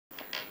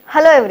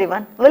Hello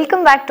everyone,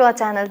 welcome back to our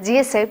channel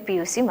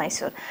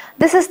gsipucmysuru.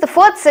 This is the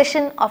fourth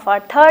session of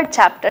our third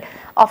chapter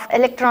of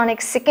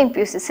electronics second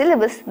PUC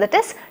syllabus, that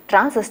is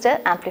transistor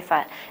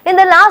amplifier. In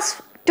the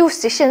last two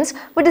sessions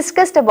we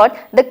discussed about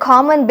the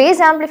common base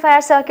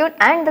amplifier circuit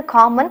and the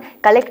common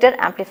collector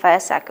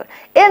amplifier circuit.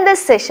 In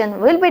this session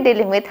we will be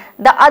dealing with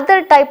the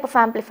other type of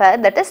amplifier,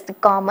 that is the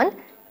common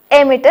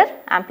emitter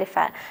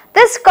amplifier.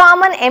 This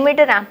common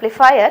emitter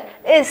amplifier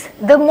is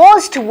the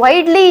most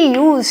widely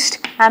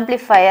used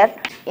amplifier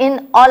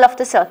in all of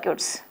the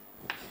circuits.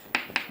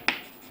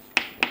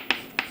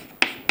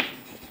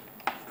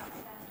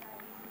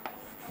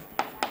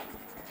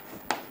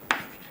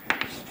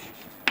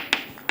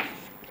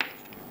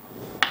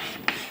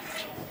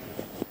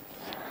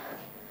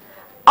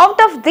 Out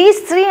of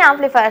these three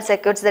amplifier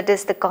circuits, that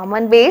is the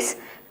common base,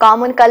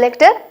 common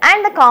collector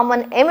and the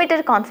common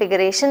emitter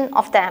configuration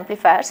of the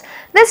amplifiers,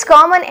 this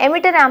common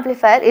emitter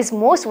amplifier is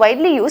most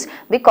widely used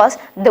because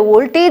the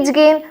voltage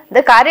gain,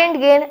 the current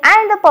gain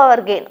and the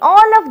power gain,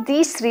 all of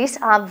these three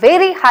are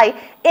very high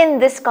in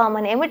this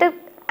common emitter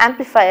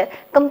amplifier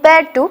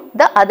compared to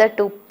the other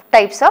two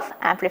types of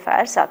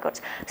amplifier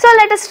circuits. So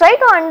let us try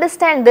to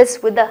understand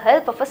this with the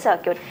help of a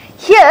circuit.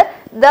 Here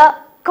the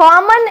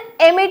common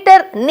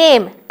emitter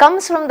name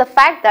comes from the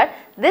fact that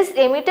this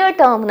emitter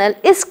terminal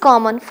is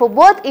common for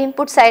both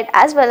input side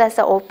as well as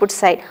the output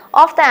side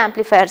of the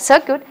amplifier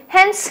circuit,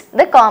 hence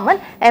the common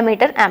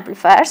emitter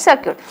amplifier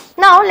circuit.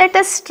 Now let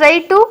us try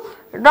to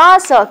draw a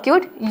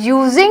circuit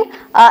using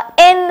a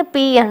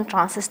NPN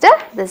transistor.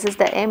 This is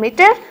the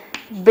emitter,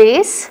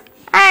 base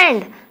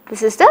and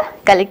this is the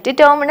collector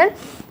terminal.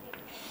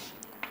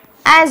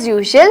 As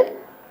usual,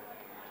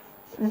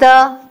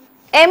 the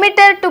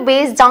emitter to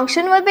base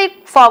junction will be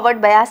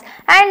forward biased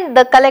and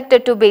the collector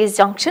to base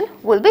junction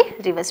will be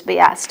reverse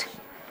biased.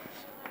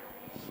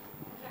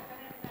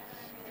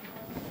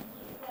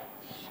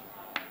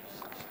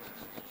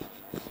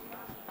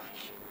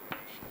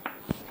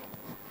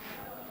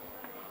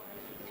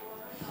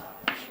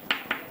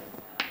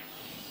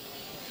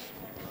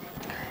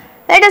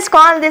 Let us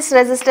call these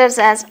resistors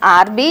as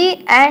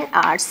RB and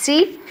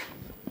RC,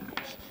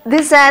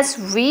 this as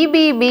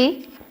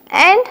VBB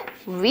and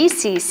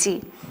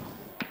VCC.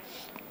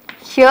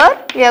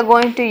 Here we are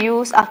going to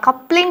use a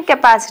coupling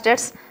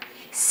capacitors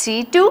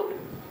C2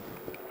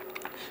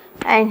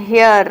 and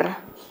here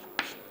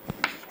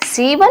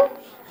C1.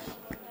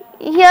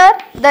 Here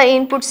the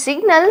input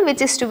signal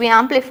which is to be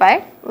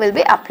amplified will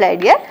be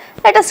applied here.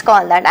 Let us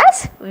call that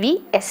as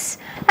Vs,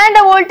 and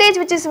the voltage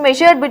which is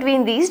measured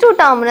between these two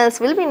terminals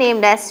will be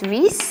named as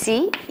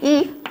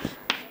VCE,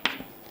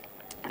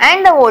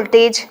 and the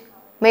voltage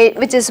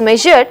which is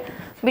measured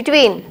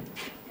between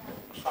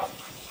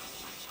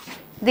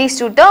these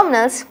two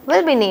terminals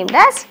will be named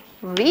as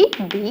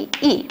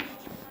VBE.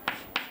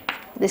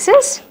 This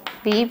is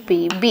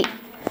VBB.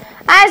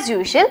 As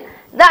usual,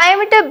 the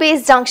emitter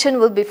base junction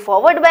will be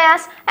forward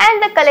biased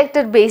and the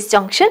collector base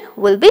junction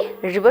will be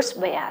reverse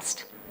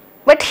biased.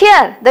 But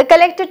here the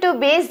collector to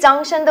base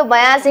junction the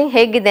biasing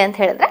hegide anta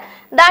helidre,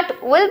 that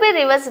will be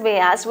reverse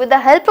biased with the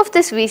help of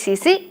this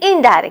VCC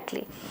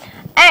indirectly.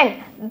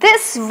 And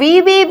this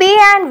VBB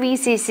and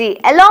VCC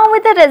along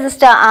with the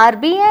resistor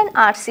RB and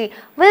RC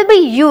will be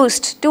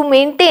used to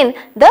maintain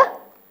the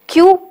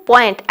Q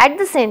point at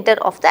the center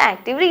of the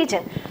active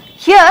region.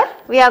 Here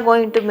we are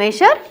going to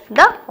measure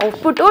the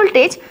output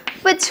voltage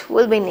which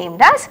will be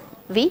named as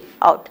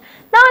Vout.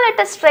 Now let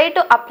us try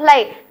to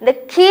apply the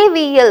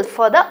KVL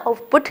for the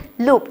output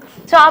loop.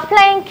 So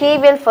applying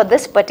KVL for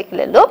this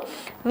particular loop,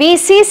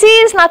 VCC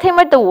is nothing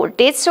but the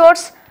voltage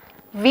source,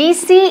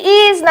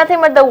 VCE is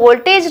nothing but the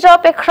voltage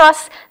drop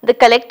across the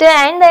collector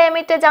and the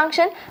emitter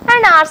junction,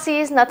 and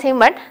RC is nothing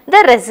but the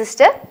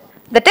resistor,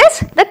 that is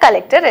the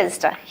collector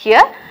resistor.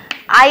 Here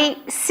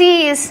IC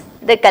is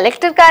the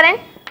collector current,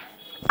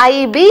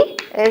 IB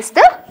is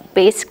the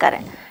base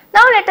current.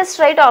 Now let us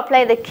try to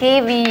apply the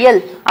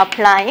KVL.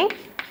 Applying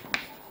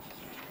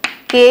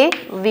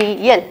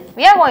KVL,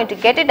 we are going to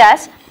get it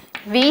as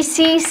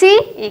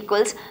VCC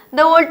equals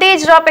the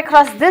voltage drop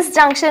across this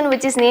junction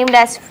which is named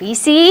as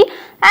VCE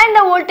and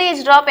the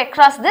voltage drop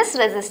across this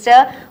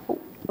resistor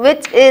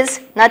which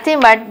is nothing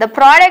but the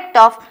product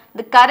of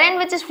the current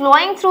which is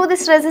flowing through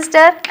this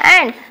resistor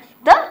and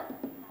the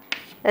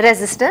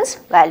resistance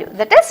value,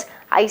 that is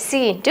IC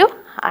into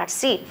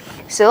RC.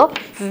 So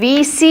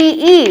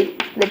VCE,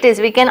 that is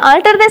we can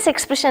alter this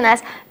expression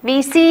as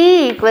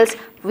VCE equals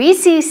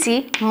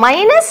VCC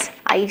minus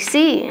IC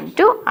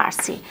into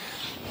RC.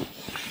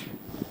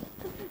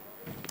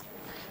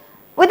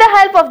 With the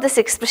help of this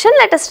expression,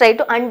 let us try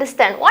to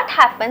understand what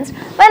happens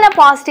when a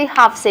positive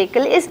half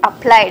cycle is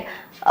applied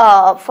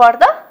for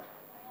the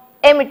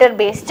emitter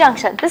base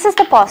junction. This is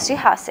the positive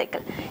half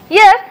cycle.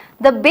 Here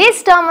the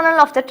base terminal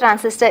of the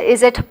transistor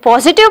is at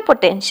positive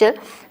potential.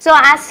 So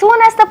as soon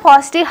as the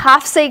positive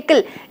half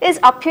cycle is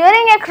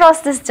appearing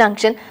across this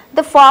junction,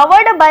 the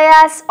forward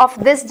bias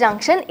of this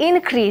junction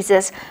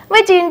increases,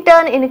 which in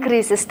turn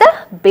increases the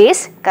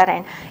base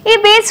current. This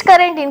base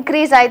current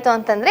increase in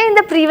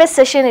the previous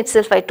session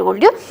itself I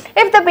told you,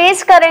 if the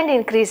base current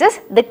increases,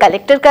 the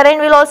collector current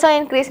will also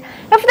increase.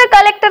 If the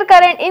collector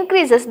current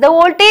increases, the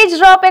voltage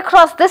drop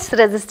across this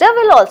resistor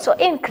will also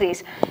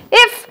increase.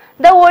 If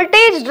the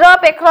voltage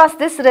drop across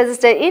this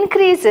resistor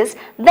increases,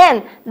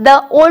 then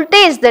the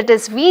voltage, that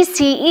is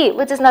VCE,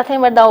 which is nothing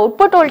but the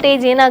output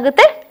voltage,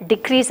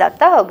 decrease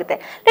agta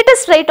hogutte. Let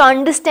us try to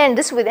understand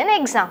this with an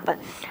example.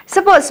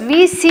 Suppose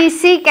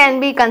VCC can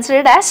be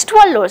considered as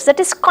 12 volts, that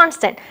is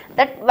constant.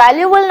 That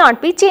value will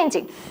not be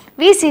changing.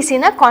 VCC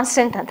na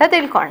constant anta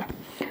tilkona.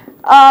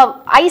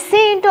 IC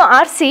into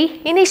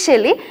RC,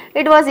 initially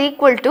it was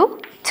equal to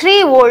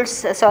 3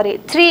 volts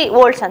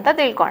anta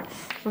tilkona.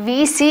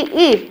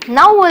 VCE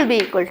now will be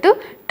equal to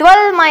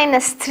 12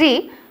 minus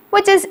 3,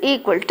 which is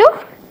equal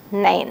to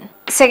 9.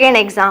 Second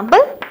example,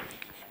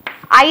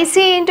 IC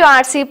into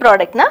RC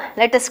product,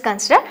 let us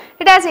consider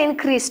it has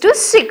increased to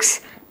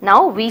 6.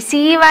 Now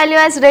VCE value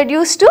has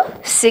reduced to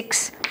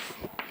 6.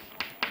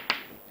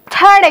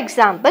 Third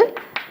example,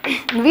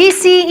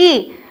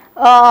 VCE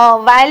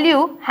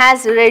value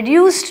has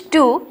reduced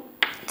to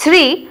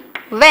 3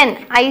 when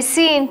IC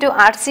into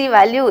RC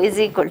value is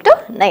equal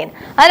to 9.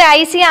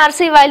 IC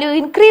RC value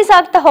increase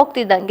agta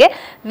hogtidange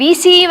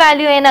VCE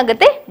value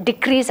enagutte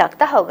decrease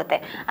agta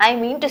hogutte. I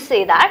mean to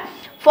say that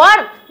for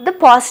the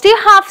positive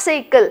half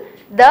cycle,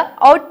 the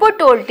output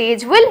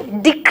voltage will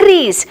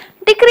decrease.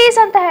 Decrease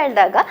anta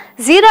helidaga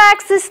zero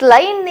axis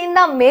line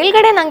ninda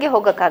melgade nange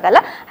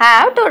hogakagalla.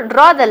 I have to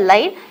draw the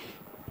line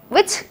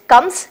which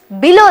comes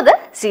below the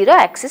zero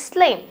axis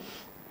line.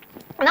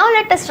 Now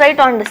let us try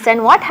to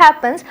understand what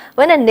happens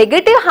when a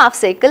negative half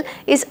cycle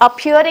is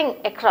appearing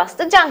across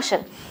the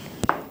junction.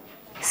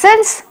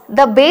 Since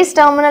the base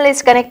terminal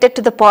is connected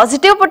to the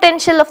positive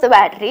potential of the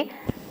battery,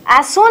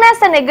 as soon as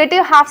the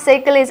negative half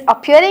cycle is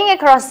appearing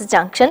across the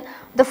junction,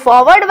 the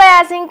forward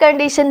biasing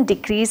condition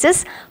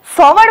decreases.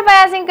 Forward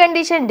biasing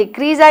condition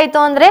decrease aito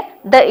andre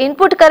the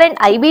input current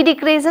IB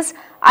decreases.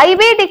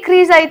 IB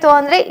decrease aito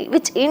andre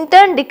which in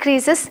turn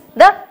decreases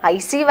the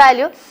IC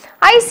value.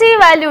 IC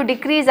value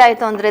decrease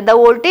aito andre the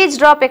voltage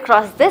drop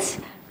across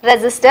this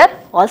resistor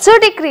also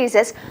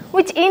decreases,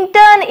 which in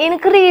turn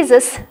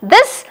increases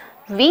this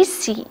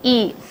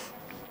VCE.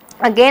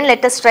 Again,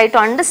 let us try to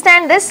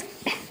understand this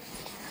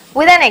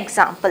with an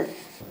example.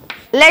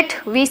 Let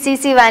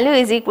VCC value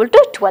is equal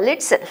to 12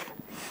 itself.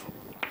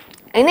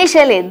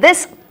 Initially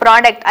this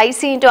product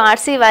IC into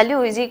RC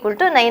value is equal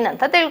to 9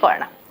 anta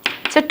tilkolna.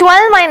 So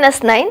 12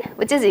 minus 9,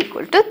 which is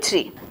equal to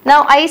 3.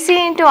 Now IC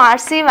into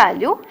RC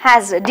value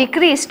has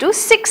decreased to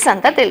 6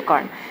 anta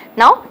tilkolna.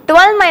 Now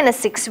 12 minus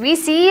 6,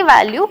 VCE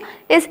value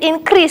is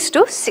increased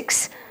to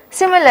 6.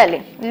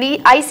 Similarly,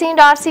 IC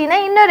into RC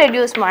na inna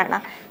reduce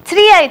marna.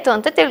 3 aitu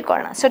anta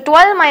tilkolna. So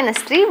 12 minus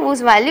 3,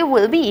 whose value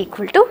will be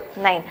equal to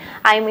 9.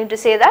 I mean to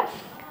say that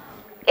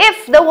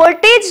if the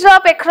voltage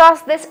drop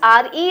across this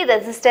RE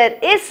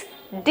resistor is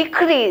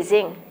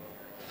decreasing,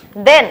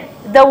 then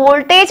the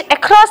voltage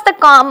across the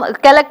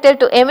collector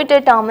to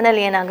emitter terminal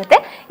enagutte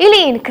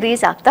illi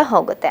increase agta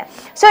hogutte.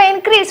 So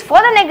increase for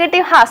the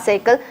negative half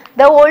cycle,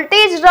 the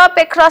voltage drop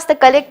across the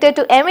collector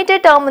to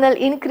emitter terminal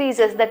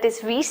increases, that is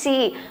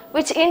VCE,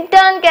 which in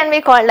turn can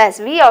be called as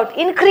Vout.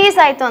 Increase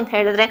aitu anta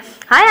helidre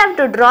I have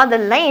to draw the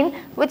line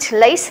which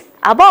lies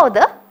above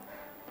the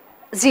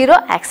zero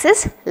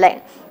axis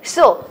line.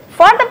 So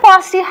for the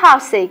positive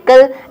half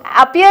cycle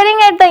appearing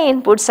at the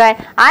input side,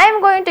 I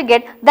am going to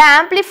get the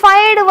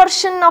amplified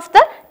version of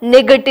the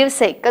negative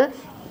cycle.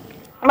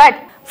 But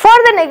for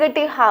the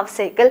negative half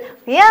cycle,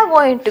 we are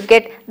going to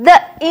get the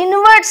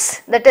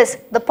inverse, that is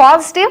the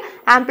positive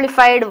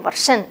amplified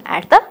version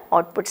at the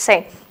output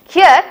side.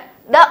 Here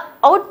the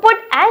output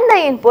and the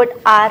input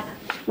are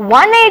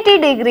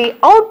 180 degree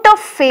out of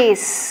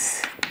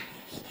phase.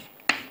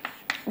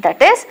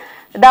 That is,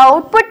 the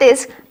output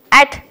is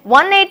at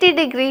 180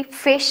 degree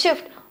phase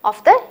shift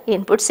of the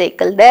input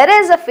cycle. There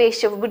is a phase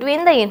shift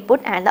between the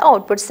input and the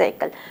output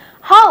cycle.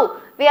 How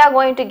we are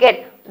going to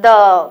get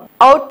the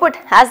output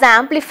as the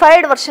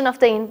amplified version of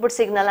the input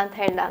signal anta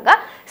helidaga,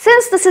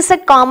 since this is a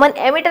common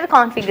emitter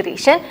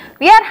configuration,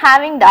 we are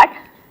having that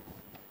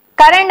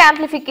current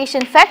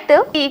amplification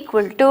factor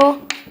equal to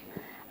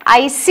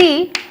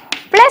IC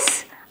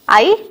plus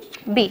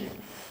IB.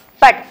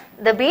 But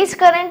the base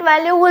current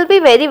value will be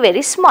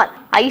very small.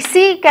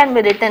 IC can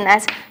be written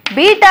as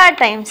beta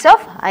times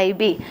of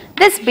IB.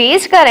 This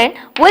base current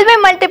will be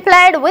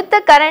multiplied with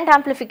the current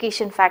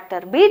amplification factor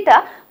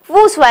beta,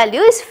 whose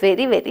value is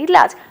very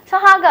large. So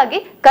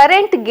hagagi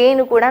current gain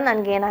kuda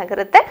nange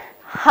enagirutte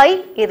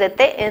high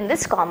irutte in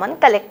this common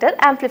collector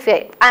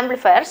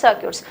amplifier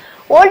circuits.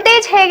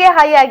 Voltage hege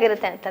high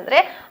agirutte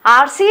antandre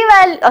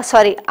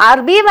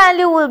RB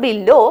value will be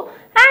low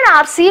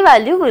and RC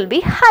value will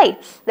be high.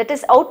 That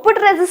is, output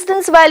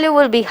resistance value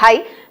will be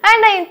high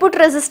and the input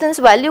resistance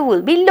value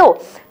will be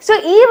low. So,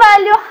 E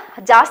value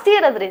ಜಾಸ್ತಿ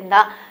ಇರೋದ್ರಿಂದ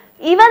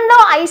even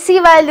though IC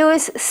value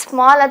is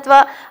small ಅಥವಾ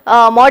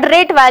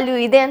moderate value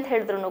ಇದೆ ಅಂತ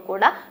ಹೇಳಿದ್ರು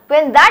ಕೂಡ,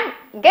 when that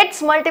gets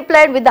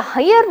multiplied with the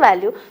higher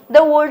value,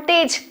 the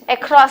voltage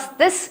across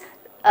this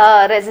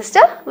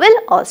resistor will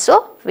also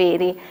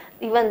vary.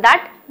 Even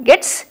that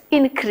gets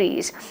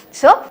increased.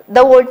 So,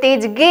 the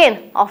voltage gain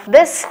of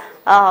this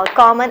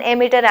common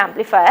emitter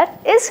amplifier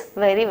is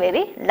very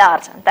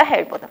large anta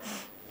helbodu.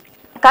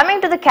 Coming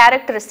to the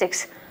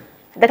characteristics,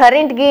 the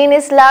current gain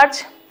is large,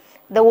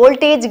 the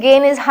voltage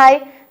gain is high,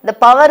 the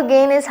power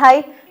gain is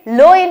high,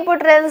 low input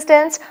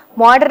resistance,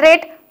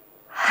 moderate,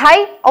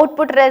 high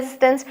output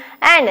resistance,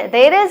 and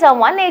there is a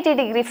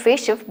 180-degree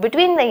phase shift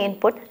between the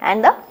input and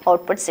the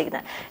output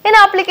signal. In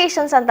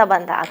applications anta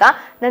bandaga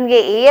nange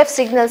AF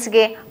signals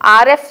ge,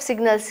 RF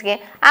signals ge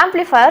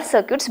amplifier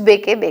circuits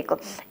beke beku.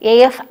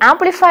 AF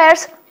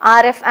amplifiers,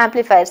 RF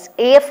amplifiers.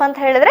 AF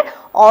anta helidre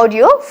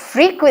audio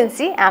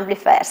frequency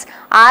amplifiers,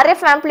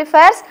 RF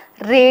amplifiers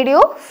radio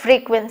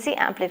frequency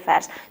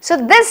amplifiers. So,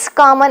 this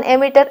common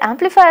emitter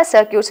amplifier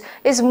circuits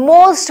is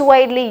most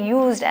widely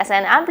used as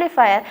an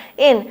amplifier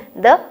in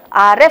the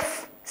RF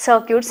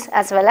circuits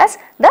as well as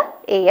the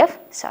AF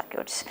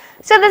circuits.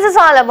 So, this is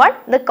all about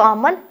the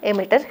common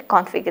emitter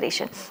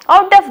configuration.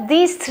 Out of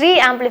these three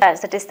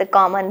amplifiers, that is the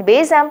common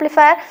base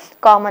amplifier,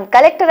 common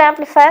collector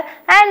amplifier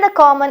and the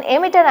common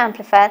emitter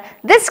amplifier,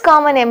 this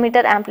common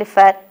emitter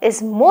amplifier is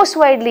most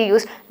widely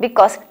used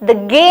because the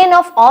gain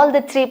of all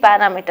the three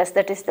parameters,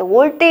 that is the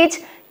voltage,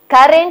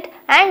 current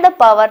and the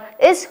power,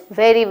 is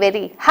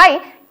very high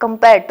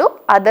compared to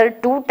other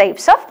two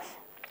types of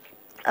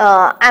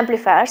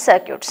amplifier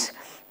circuits.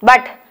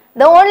 But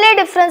the only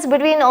difference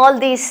between all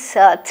these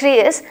three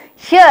is,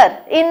 here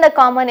in the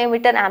common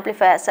emitter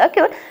amplifier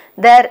circuit,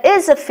 there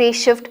is a phase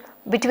shift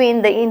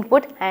between the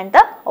input and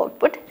the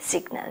output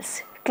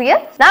signals. Clear?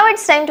 Now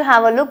it's time to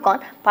have a look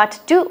on part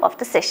 2 of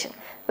the session.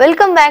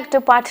 Welcome back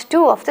to part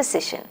 2 of the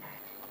session.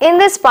 In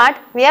this part,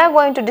 we are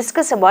going to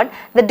discuss about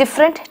the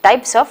different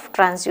types of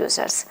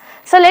transducers.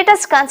 So let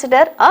us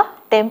consider a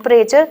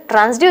temperature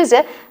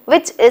transducer,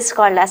 which is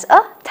called as a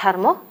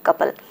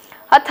thermocouple.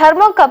 A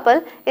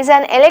thermocouple is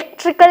an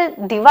electrical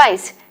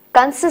device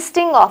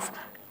consisting of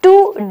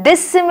two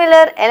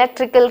dissimilar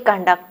electrical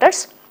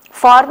conductors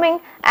forming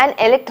an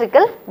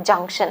electrical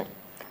junction.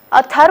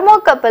 A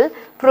thermocouple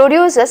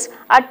produces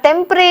a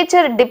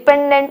temperature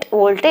dependent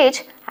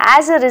voltage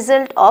as a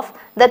result of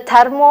the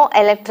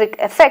thermoelectric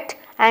effect,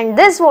 and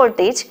this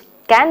voltage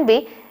can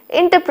be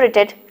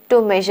interpreted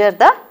to measure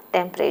the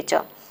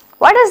temperature.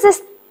 What is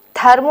this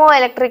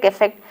thermoelectric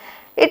effect?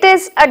 It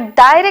is a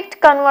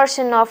direct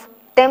conversion of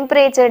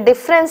temperature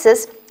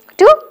differences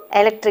to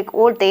electric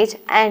voltage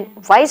and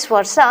vice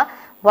versa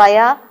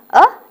via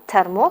a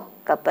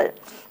thermocouple.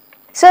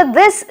 So,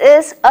 this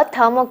is a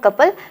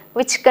thermocouple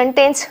which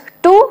contains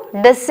two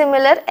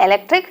dissimilar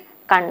electric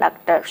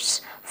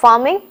conductors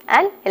forming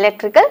an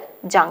electrical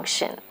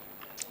junction.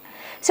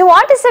 So,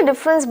 what is the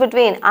difference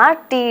between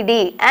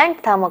RTD and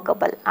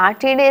thermocouple?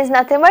 RTD is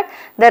nothing but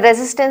the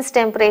resistance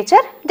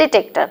temperature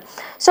detector.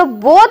 So,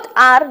 both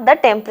are the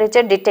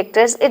temperature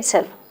detectors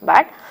itself,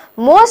 but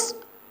most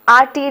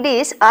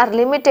RTDs are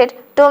limited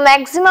to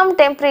maximum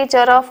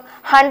temperature of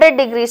 100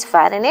 degrees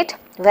Fahrenheit,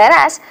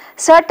 whereas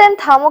certain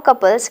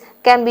thermocouples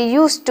can be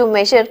used to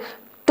measure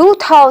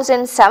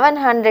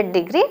 2700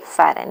 degree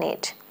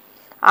Fahrenheit.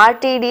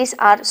 RTDs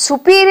are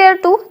superior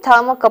to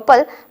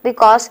thermocouple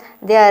because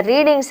their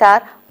readings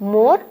are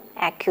more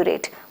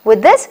accurate.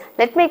 With this,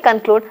 let me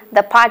conclude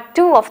the part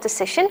 2 of the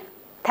session.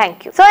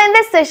 Thank you. So, in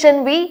this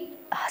session, we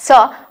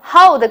saw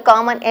how the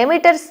common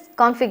emitter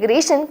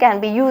configuration can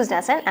be used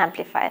as an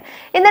amplifier.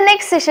 In the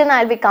next session,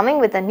 I will be coming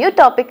with a new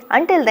topic.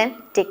 Until then,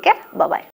 take care. Bye-bye.